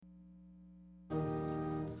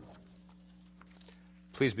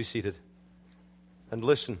Please be seated and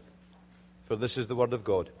listen, for this is the word of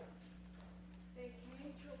God. They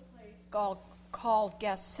came to a place called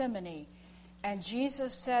Gethsemane, and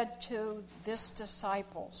Jesus said to his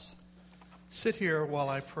disciples, "Sit here while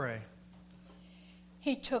I pray."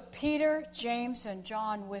 He took Peter, James, and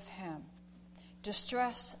John with him.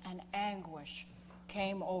 Distress and anguish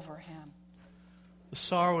came over him. "The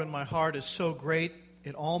sorrow in my heart is so great,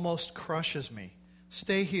 it almost crushes me.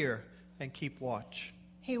 Stay here and keep watch."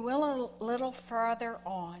 He went a little further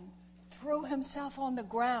on, threw himself on the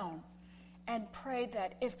ground, and prayed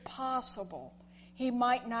that, if possible, he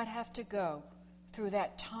might not have to go through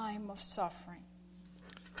that time of suffering.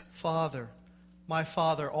 "Father, my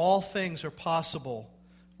Father, all things are possible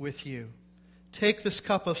with you. Take this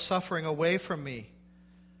cup of suffering away from me,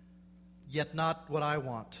 yet not what I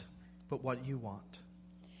want, but what you want."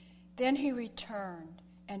 Then he returned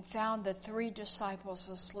and found the 3 disciples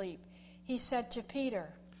asleep. He said to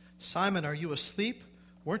Peter, "Simon, are you asleep?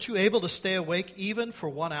 Weren't you able to stay awake even for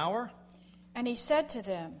 1 hour? and he said to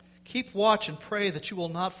them, Keep watch and pray that you will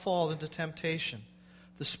not fall into temptation.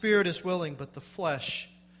 The spirit is willing, but the flesh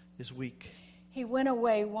is weak." He went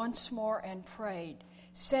away once more and prayed,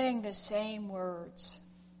 saying the same words.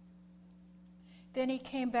 Then he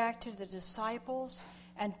came back to the disciples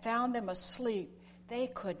and found them asleep. They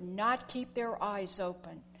could not keep their eyes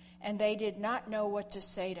open, and they did not know what to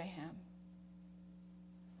say to him.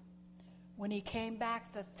 When he came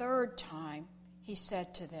back the 3rd time, he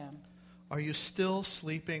said to them, "Are you still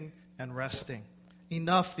sleeping and resting?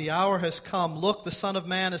 Enough, the hour has come. Look, the Son of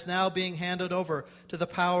Man is now being handed over to the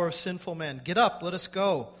power of sinful men. Get up, let us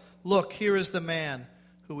go. Look, here is the man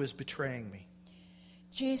who is betraying me."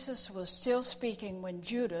 Jesus was still speaking when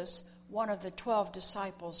Judas, one of the 12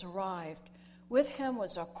 disciples, arrived. With him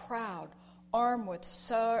was a crowd armed with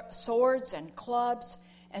swords and clubs,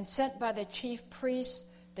 and sent by the chief priests,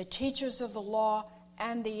 the teachers of the law,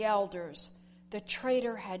 and the elders. The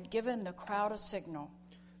traitor had given the crowd a signal.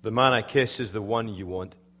 "The man I kiss is the one you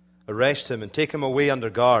want. Arrest him and take him away under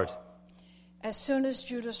guard." As soon as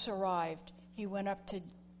Judas arrived, he went up to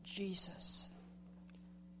Jesus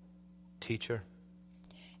 "Teacher,"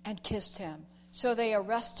 and kissed him. So they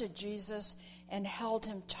arrested Jesus and held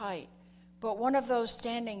him tight. But one of those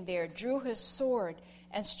standing there drew his sword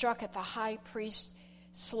and struck at the high priest's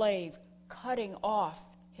slave, cutting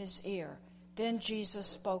off his ear. Then Jesus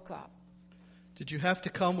spoke up. "Did you have to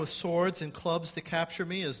come with swords and clubs to capture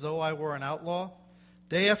me as though I were an outlaw?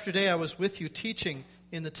 Day after day I was with you teaching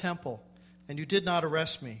in the temple, and you did not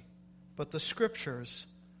arrest me. But the scriptures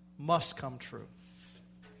must come true."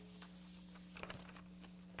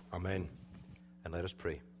 Amen. And let us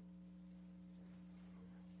pray.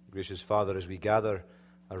 Gracious Father, as we gather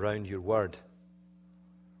around your word,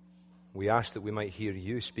 we ask that we might hear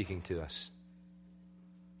you speaking to us.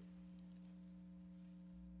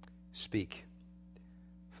 Speak,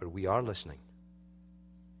 for we are listening.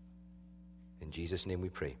 In Jesus' name we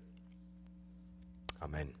pray.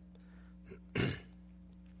 Amen.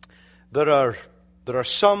 There are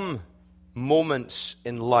some moments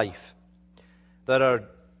in life that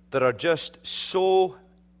are just so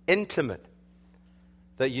intimate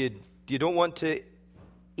that you don't want to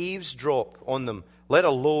eavesdrop on them, let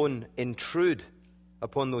alone intrude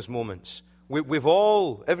upon those moments. We've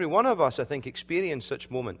all, every one of us, I think, experienced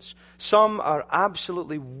such moments. Some are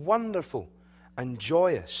absolutely wonderful and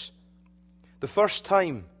joyous. The first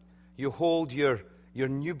time you hold your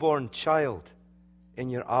newborn child in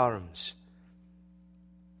your arms,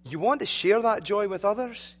 you want to share that joy with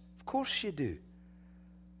others? Of course you do.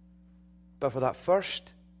 But for that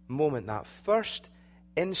first moment, that first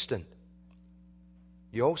instant,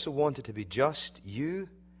 you also want it to be just you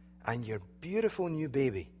and your beautiful new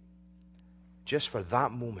baby, just for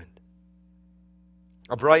that moment.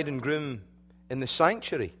 A bride and groom in the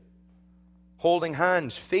sanctuary, holding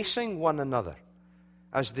hands, facing one another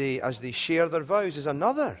as they share their vows, is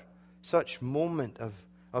another such moment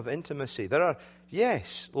of intimacy. There are,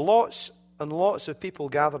 yes, lots and lots of people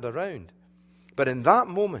gathered around, but in that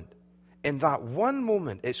moment, in that one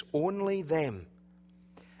moment, it's only them.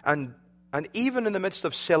 And even in the midst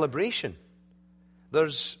of celebration,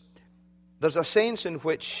 there's a sense in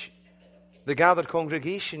which the gathered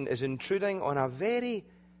congregation is intruding on a very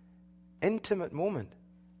intimate moment.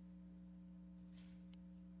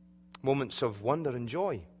 Moments of wonder and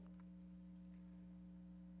joy.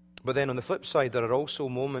 But then on the flip side, there are also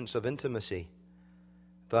moments of intimacy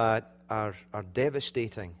that are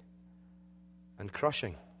devastating and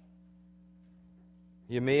crushing.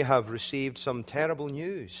 You may have received some terrible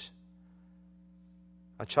news.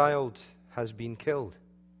 A child has been killed.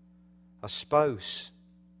 A spouse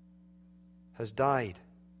has died.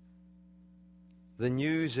 The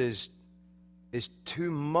news is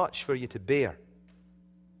too much for you to bear.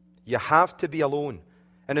 You have to be alone.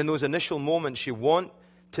 And in those initial moments, you want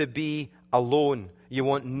to be alone. You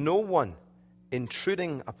want no one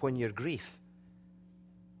intruding upon your grief.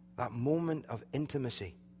 That moment of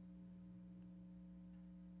intimacy.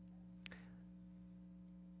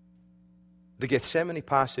 The Gethsemane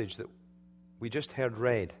passage that we just heard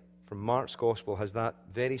read from Mark's Gospel has that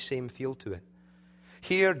very same feel to it.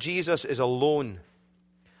 Here, Jesus is alone.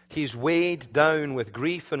 He's weighed down with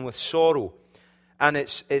grief and with sorrow. And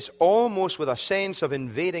it's almost with a sense of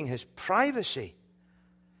invading his privacy,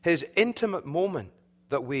 his intimate moment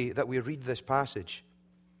that we read this passage.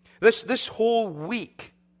 This whole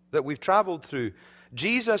week that we've traveled through,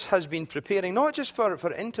 Jesus has been preparing not just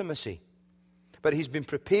for intimacy, but he's been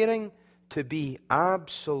preparing to be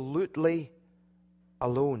absolutely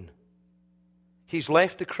alone. He's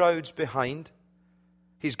left the crowds behind.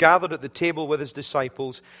 He's gathered at the table with his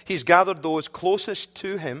disciples. He's gathered those closest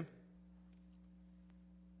to him.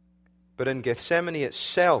 But in Gethsemane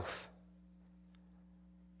itself,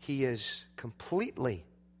 he is completely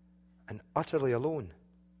and utterly alone.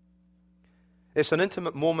 It's an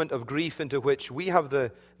intimate moment of grief into which we have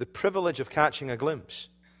the privilege of catching a glimpse.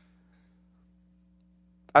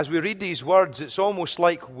 As we read these words, it's almost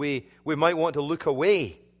like we might want to look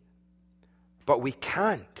away, but we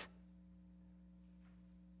can't.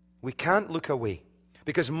 We can't look away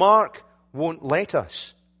because Mark won't let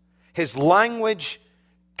us. His language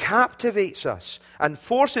captivates us and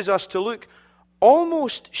forces us to look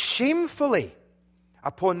almost shamefully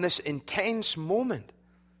upon this intense moment.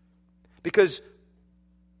 Because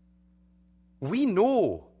we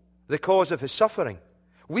know the cause of his suffering.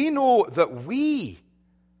 We know that we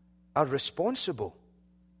are responsible.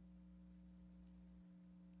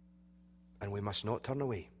 And we must not turn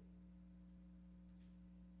away.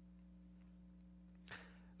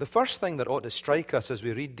 The first thing that ought to strike us as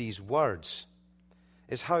we read these words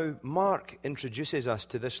is how Mark introduces us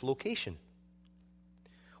to this location.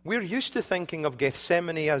 We're used to thinking of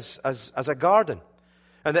Gethsemane as a garden.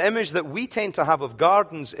 And the image that we tend to have of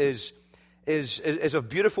gardens is of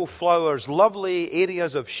beautiful flowers, lovely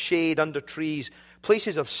areas of shade under trees,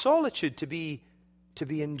 places of solitude to be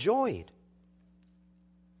enjoyed.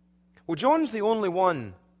 Well, John's the only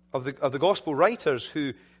one of the gospel writers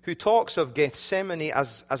who talks of Gethsemane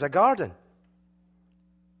as a garden.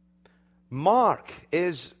 Mark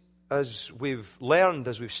is, as we've learned,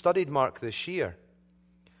 as we've studied Mark this year,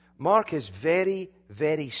 Mark is very,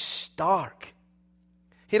 very stark.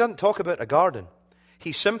 He doesn't talk about a garden.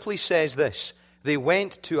 He simply says this: they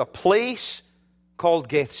went to a place called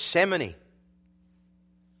Gethsemane.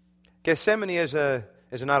 Gethsemane is an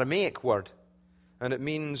Aramaic word, and it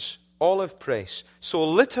means olive press. So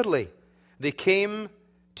literally, they came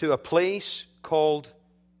to a place called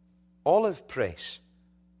olive press,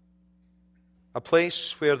 a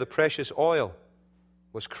place where the precious oil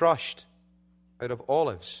was crushed out of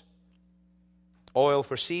olives. Oil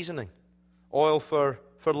for seasoning, oil for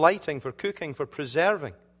lighting, for cooking, for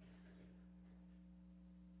preserving.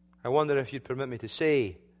 I wonder if you'd permit me to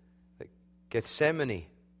say that Gethsemane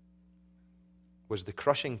was the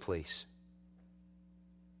crushing place.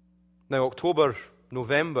 Now, October,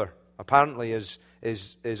 November, apparently is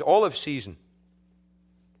olive season.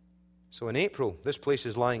 So in April, this place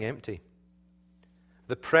is lying empty.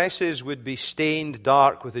 The presses would be stained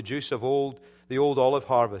dark with the juice of the old olive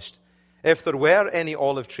harvest. If there were any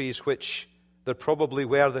olive trees, which there probably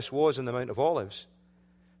were, this was in the Mount of Olives,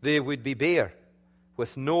 they would be bare,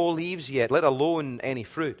 with no leaves yet, let alone any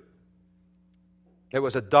fruit. It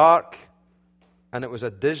was a dark and it was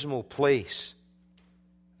a dismal place,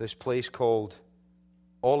 this place called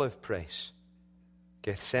Olive Press,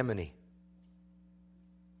 Gethsemane.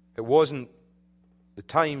 It wasn't the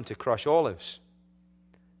time to crush olives,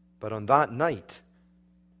 but on that night,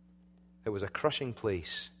 it was a crushing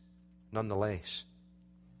place nonetheless.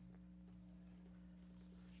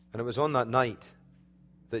 And it was on that night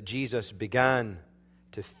that Jesus began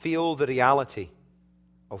to feel the reality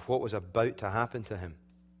of what was about to happen to him.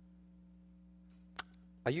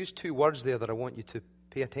 I used two words there that I want you to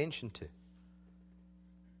pay attention to.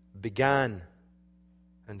 Began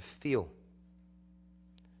and feel.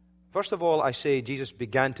 First of all, I say Jesus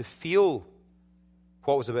began to feel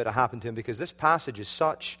what was about to happen to him because this passage is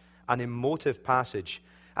such an emotive passage.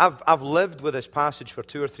 I've lived with this passage for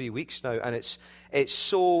 2 or 3 weeks now, and it's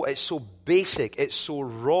so basic, it's so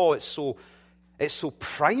raw, it's so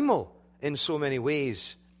primal in so many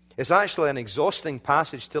ways. It's actually an exhausting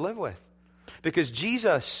passage to live with because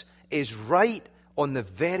Jesus is right on the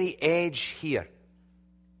very edge here.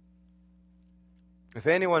 If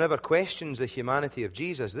anyone ever questions the humanity of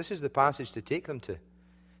Jesus, this is the passage to take them to.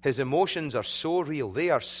 His emotions are so real. They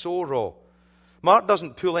are so raw. Mark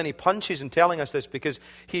doesn't pull any punches in telling us this because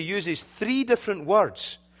he uses 3 different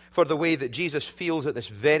words for the way that Jesus feels at this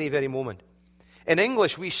very, very moment. In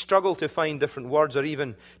English, we struggle to find different words or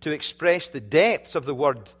even to express the depths of the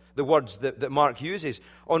words that Mark uses.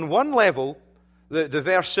 On one level, the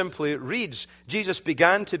verse simply reads, Jesus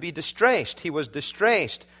began to be distressed. He was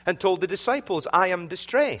distressed and told the disciples, I am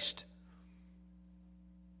distressed.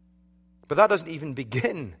 But that doesn't even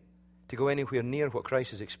begin to go anywhere near what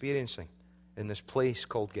Christ is experiencing in this place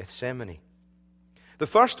called Gethsemane. The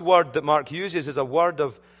first word that Mark uses is a word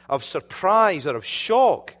of surprise or of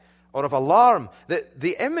shock or of alarm.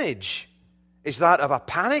 The image is that of a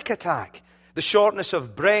panic attack. The shortness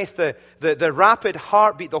of breath, the rapid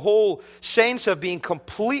heartbeat, the whole sense of being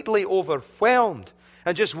completely overwhelmed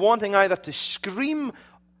and just wanting either to scream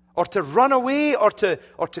or to run away or to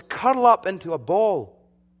curl up into a ball.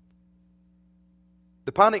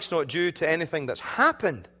 The panic's not due to anything that's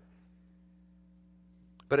happened,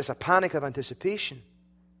 but it's a panic of anticipation.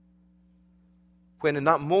 When in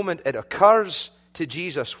that moment it occurs to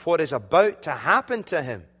Jesus what is about to happen to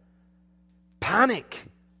him, panic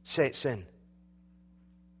sets in.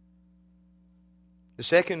 The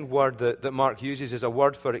second word that Mark uses is a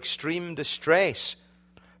word for extreme distress.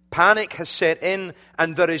 Panic has set in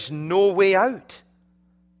and there is no way out.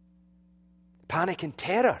 Panic and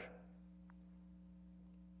terror.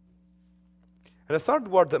 And the third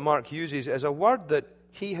word that Mark uses is a word that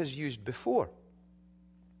he has used before.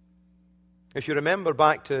 If you remember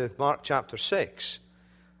back to Mark chapter 6,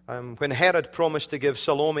 when Herod promised to give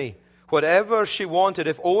Salome whatever she wanted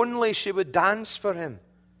if only she would dance for him.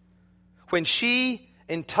 When she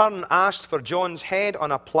in turn asked for John's head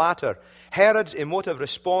on a platter, Herod's emotive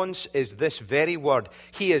response is this very word.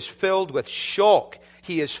 He is filled with shock.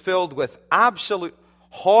 He is filled with absolute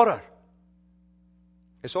horror.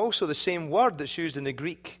 It's also the same word that's used in the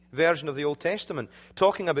Greek version of the Old Testament,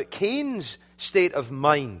 talking about Cain's state of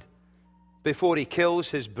mind before he kills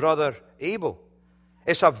his brother Abel.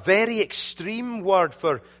 It's a very extreme word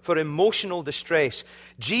for emotional distress.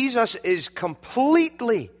 Jesus is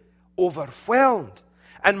completely overwhelmed.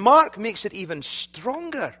 And Mark makes it even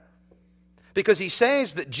stronger because he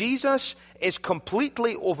says that Jesus is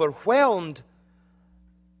completely overwhelmed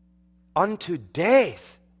unto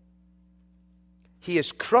death. He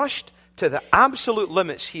is crushed to the absolute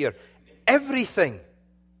limits here. Everything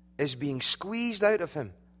is being squeezed out of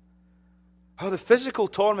him. Oh, the physical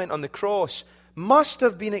torment on the cross must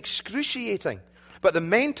have been excruciating. But the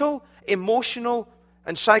mental, emotional,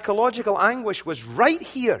 and psychological anguish was right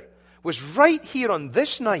here on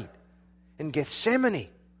this night in Gethsemane,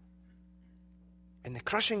 in the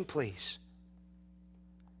crushing place.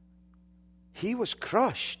 He was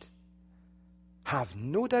crushed. Have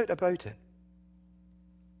no doubt about it.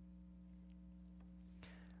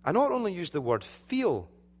 I not only used the word feel,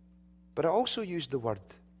 but I also used the word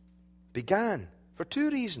began for 2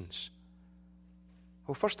 reasons.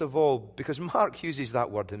 Well, first of all, because Mark uses that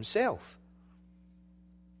word himself.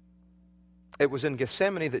 It was in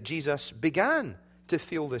Gethsemane that Jesus began to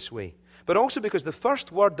feel this way. But also because the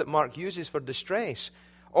first word that Mark uses for distress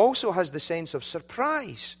also has the sense of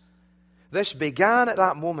surprise. This began at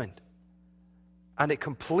that moment. And it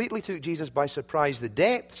completely took Jesus by surprise. The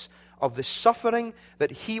depths of the suffering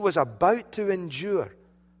that he was about to endure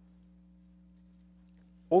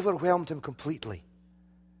overwhelmed him completely.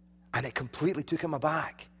 And it completely took him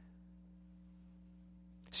aback.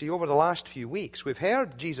 See, over the last few weeks, we've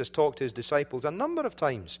heard Jesus talk to his disciples a number of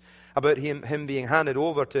times about him being handed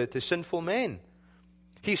over to sinful men.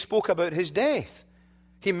 He spoke about his death.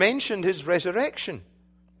 He mentioned his resurrection.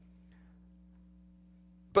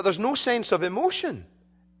 But there's no sense of emotion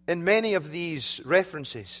in many of these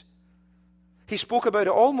references. He spoke about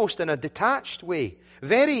it almost in a detached way.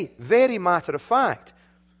 Very, very matter of fact.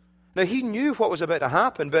 Now, he knew what was about to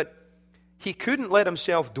happen, but he couldn't let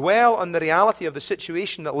himself dwell on the reality of the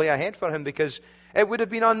situation that lay ahead for him because it would have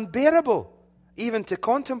been unbearable even to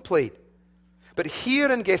contemplate. But here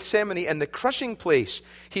in Gethsemane, in the crushing place,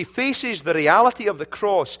 he faces the reality of the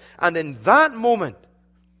cross, and in that moment,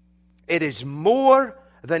 it is more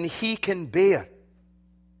than he can bear.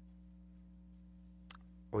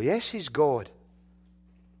 Oh, yes, he's God.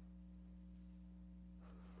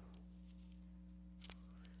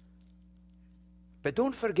 But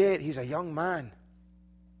don't forget, he's a young man.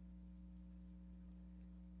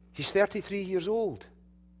 He's 33 years old.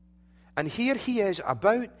 And here he is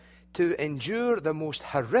about to endure the most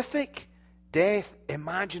horrific death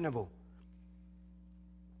imaginable.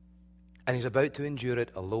 And he's about to endure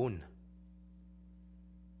it alone.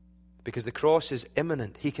 because the cross is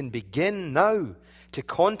imminent. He can begin now to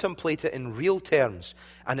contemplate it in real terms,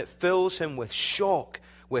 and it fills him with shock,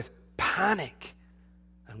 with panic,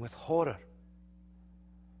 and with horror.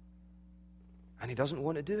 And he doesn't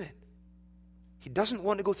want to do it. He doesn't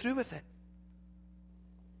want to go through with it.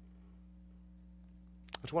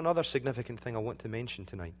 There's one other significant thing I want to mention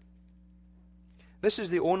tonight. This is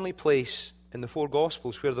the only place in the four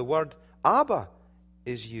Gospels where the word Abba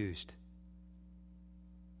is used.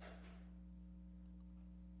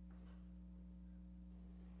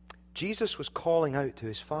 Jesus was calling out to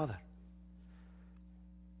his Father.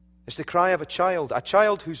 It's the cry of a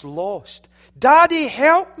child who's lost. Daddy,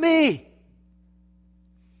 help me!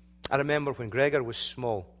 I remember when Gregor was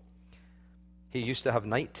small, he used to have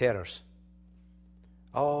night terrors.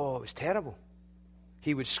 Oh, it was terrible.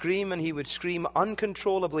 He would scream, and he would scream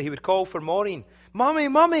uncontrollably. He would call for Maureen. Mummy,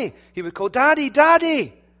 Mummy! He would call, Daddy,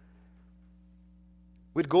 Daddy!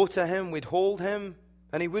 We'd go to him, we'd hold him,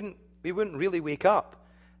 and he wouldn't really wake up.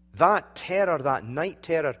 That terror, that night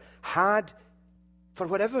terror, had, for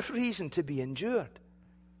whatever reason, to be endured.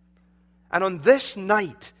 And on this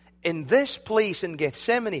night, in this place in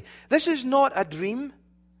Gethsemane, this is not a dream.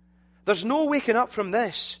 There's no waking up from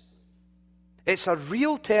this. It's a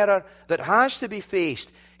real terror that has to be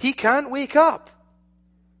faced. He can't wake up.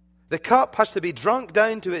 The cup has to be drunk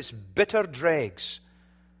down to its bitter dregs.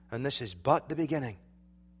 And this is but the beginning.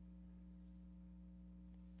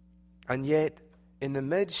 And yet, in the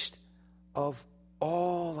midst of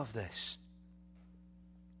all of this,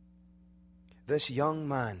 this young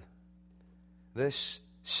man, this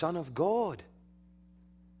Son of God,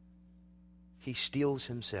 he steels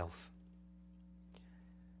himself.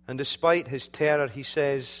 And despite his terror, he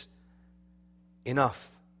says,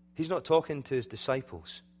 enough. He's not talking to his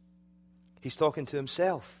disciples. He's talking to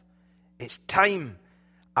himself. It's time.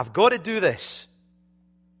 I've got to do this.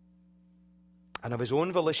 And of his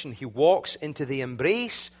own volition, he walks into the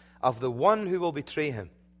embrace of the one who will betray him.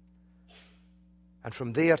 And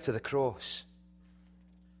from there to the cross.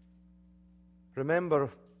 Remember,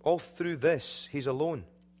 all through this, he's alone.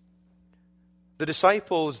 The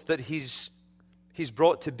disciples that he's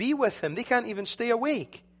brought to be with him, they can't even stay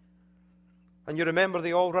awake. And you remember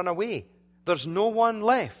they all run away. There's no one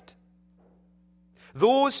left.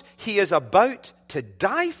 Those he is about to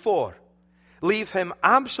die for leave him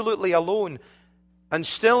absolutely alone. And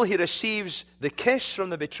still he receives the kiss from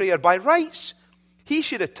the betrayer. By rights, he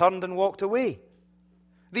should have turned and walked away.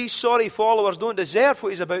 These sorry followers don't deserve what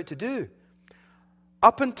he's about to do.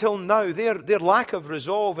 Up until now, their lack of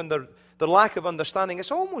resolve and their lack of understanding,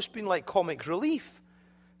 it's almost been like comic relief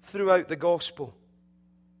throughout the gospel.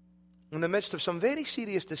 In the midst of some very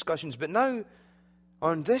serious discussions. But now,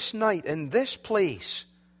 on this night, in this place,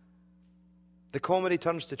 the comedy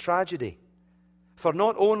turns to tragedy. For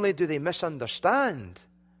not only do they misunderstand,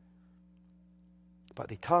 but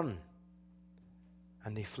they turn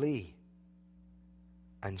and they flee.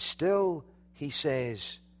 And still, he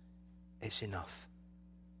says, it's enough.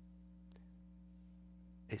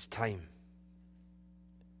 It's time.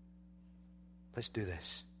 Let's do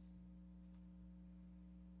this.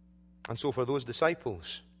 And so for those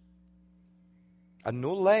disciples, and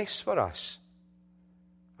no less for us,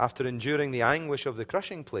 after enduring the anguish of the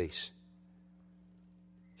crushing place,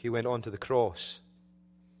 he went on to the cross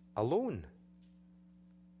alone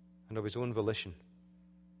and of his own volition.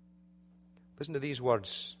 Listen to these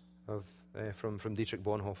words from Dietrich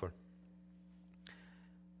Bonhoeffer.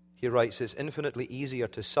 He writes, it's infinitely easier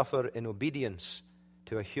to suffer in obedience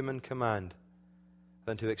to a human command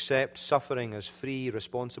than to accept suffering as free,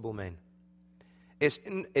 responsible men.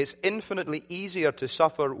 It's infinitely easier to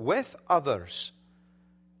suffer with others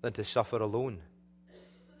than to suffer alone.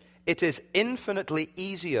 It is infinitely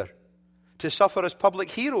easier to suffer as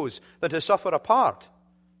public heroes than to suffer apart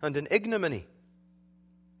and in ignominy.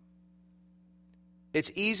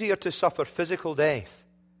 It's easier to suffer physical death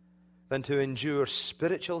than to endure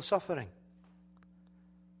spiritual suffering.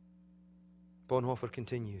 Bonhoeffer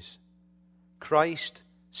continues, Christ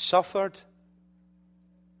suffered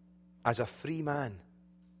as a free man,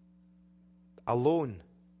 alone,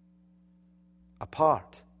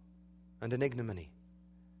 apart, and in ignominy,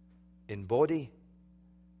 in body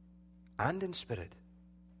and in spirit.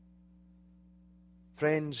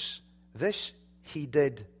 Friends, this he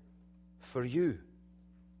did for you.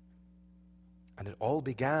 And it all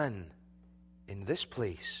began in this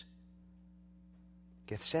place,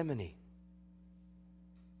 Gethsemane,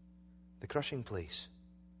 the crushing place.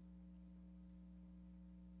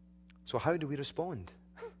 So how do we respond?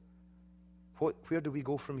 Where do we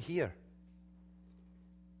go from here?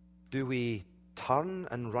 Do we turn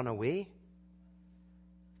and run away?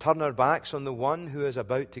 turn our backs on the one who is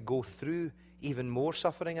about to go through even more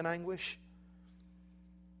suffering and anguish?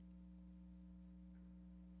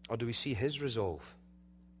 Or do we see his resolve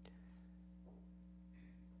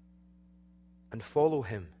and follow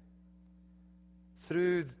him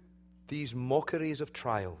through these mockeries of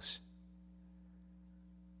trials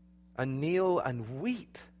and kneel and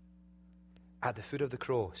weep at the foot of the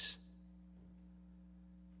cross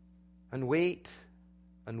and wait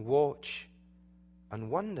and watch and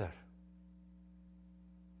wonder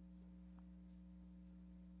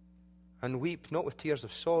and weep not with tears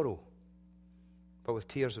of sorrow but with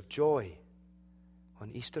tears of joy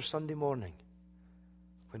on Easter Sunday morning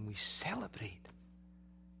when we celebrate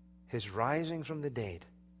his rising from the dead?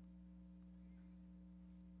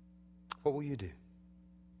 What will you do?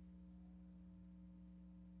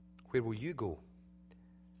 Where will you go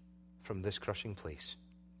from this crushing place?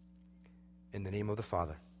 In the name of the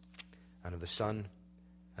Father, and of the Son,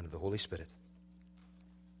 and of the Holy Spirit.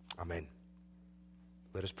 Amen.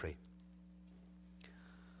 Let us pray.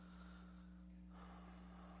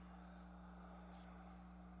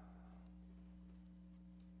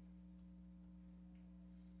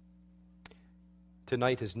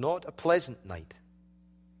 Tonight is not a pleasant night.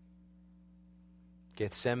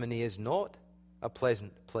 Gethsemane is not a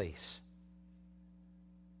pleasant place.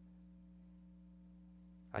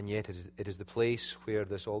 And yet it is the place where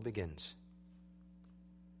this all begins.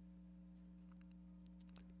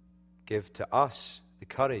 Give to us the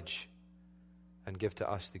courage and give to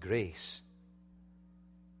us the grace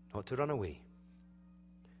not to run away,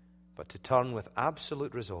 but to turn with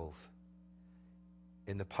absolute resolve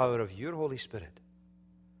in the power of your Holy Spirit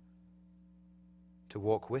to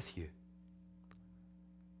walk with you,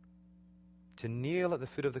 to kneel at the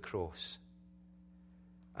foot of the cross,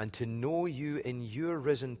 and to know you in your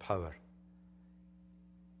risen power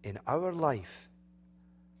in our life,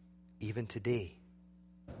 even today.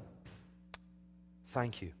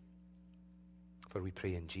 Thank you, for we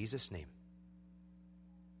pray in Jesus' name.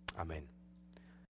 Amen.